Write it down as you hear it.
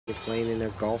playing in a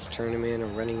golf tournament or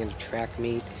running in a track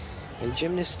meet, and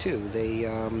gymnasts too. They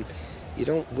you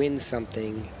don't win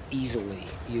something easily.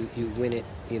 You win it,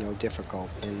 difficult.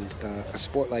 And a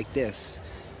sport like this,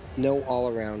 no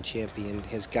all-around champion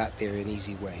has got there an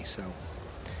easy way. So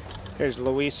here's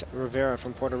Luis Rivera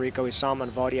from Puerto Rico. We saw him on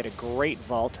vault. He had a great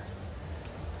vault.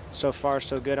 So far,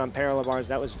 so good on parallel bars.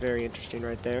 That was very interesting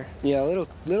right there. yeah, a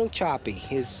little choppy.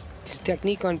 His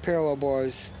technique on parallel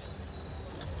bars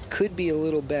could be a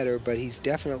little better, but he's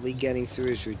definitely getting through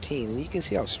his routine. And you can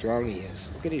see how strong he is.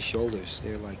 Look at his shoulders.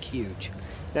 They're like huge.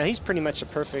 Now he's pretty much a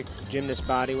perfect gymnast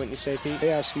body, wouldn't you say, Pete?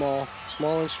 Yeah, small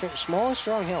and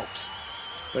strong helps,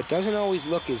 but doesn't always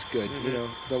look as good.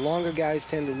 The longer guys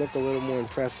tend to look a little more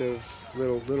impressive,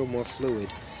 little more fluid.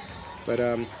 But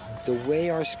the way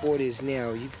our sport is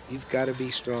now, you've got to be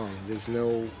strong. There's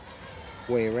no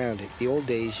way around it. The old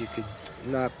days, you could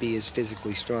not be as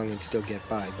physically strong and still get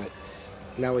by, but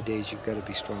nowadays you've got to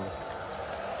be strong.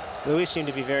 Luis seemed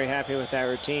to be very happy with that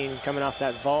routine. Coming off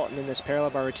that vault and then this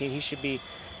parallel bar routine, he should be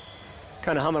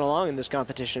kind of humming along in this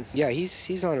competition. Yeah,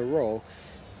 he's on a roll.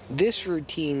 This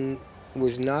routine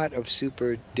was not of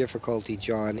super difficulty,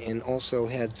 John, and also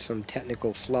had some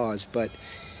technical flaws, but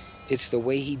it's the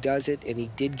way he does it, and he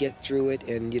did get through it,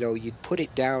 and you'd put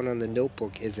it down on the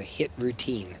notebook as a hit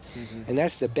routine. And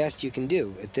that's the best you can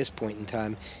do at this point in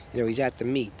time. He's at the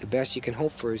meet. The best you can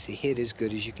hope for is to hit as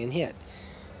good as you can hit.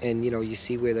 And you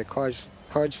see where the cards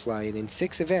fly in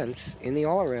 6 events in the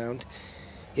all-around.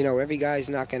 Every guy's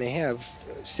not going to have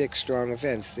 6 strong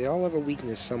events. They all have a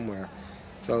weakness somewhere.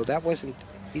 So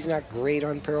he's not great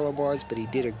on parallel bars, but he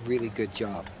did a really good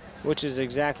job. Which is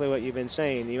exactly what you've been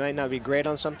saying. You might not be great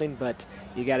on something, but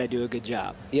you got to do a good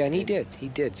job. Yeah, and he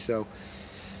did. So,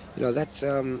 that's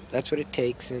what it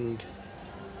takes. And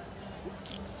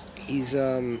he's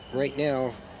right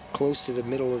now close to the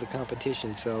middle of the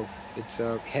competition. So it's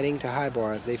heading to high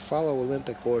bar. They follow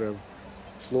Olympic order: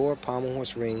 floor, pommel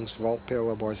horse rings, vault,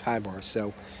 parallel bars, high bars.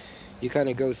 So you kind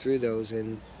of go through those,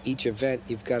 and each event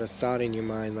you've got a thought in your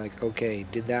mind like, okay,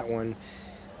 did that one.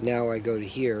 Now I go to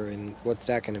here, and what's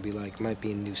that going to be like? Might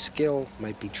be a new skill,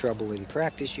 might be trouble in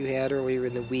practice you had earlier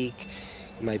in the week,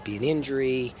 it might be an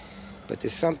injury, but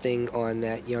there's something on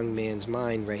that young man's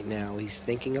mind right now. He's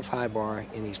thinking of high bar,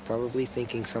 and he's probably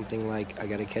thinking something like, I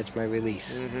got to catch my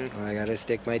release, or I got to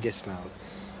stick my dismount.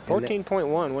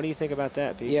 14.1, what do you think about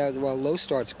that, Pete? Yeah, well, low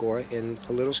start score and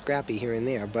a little scrappy here and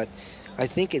there, but I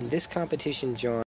think in this competition, John,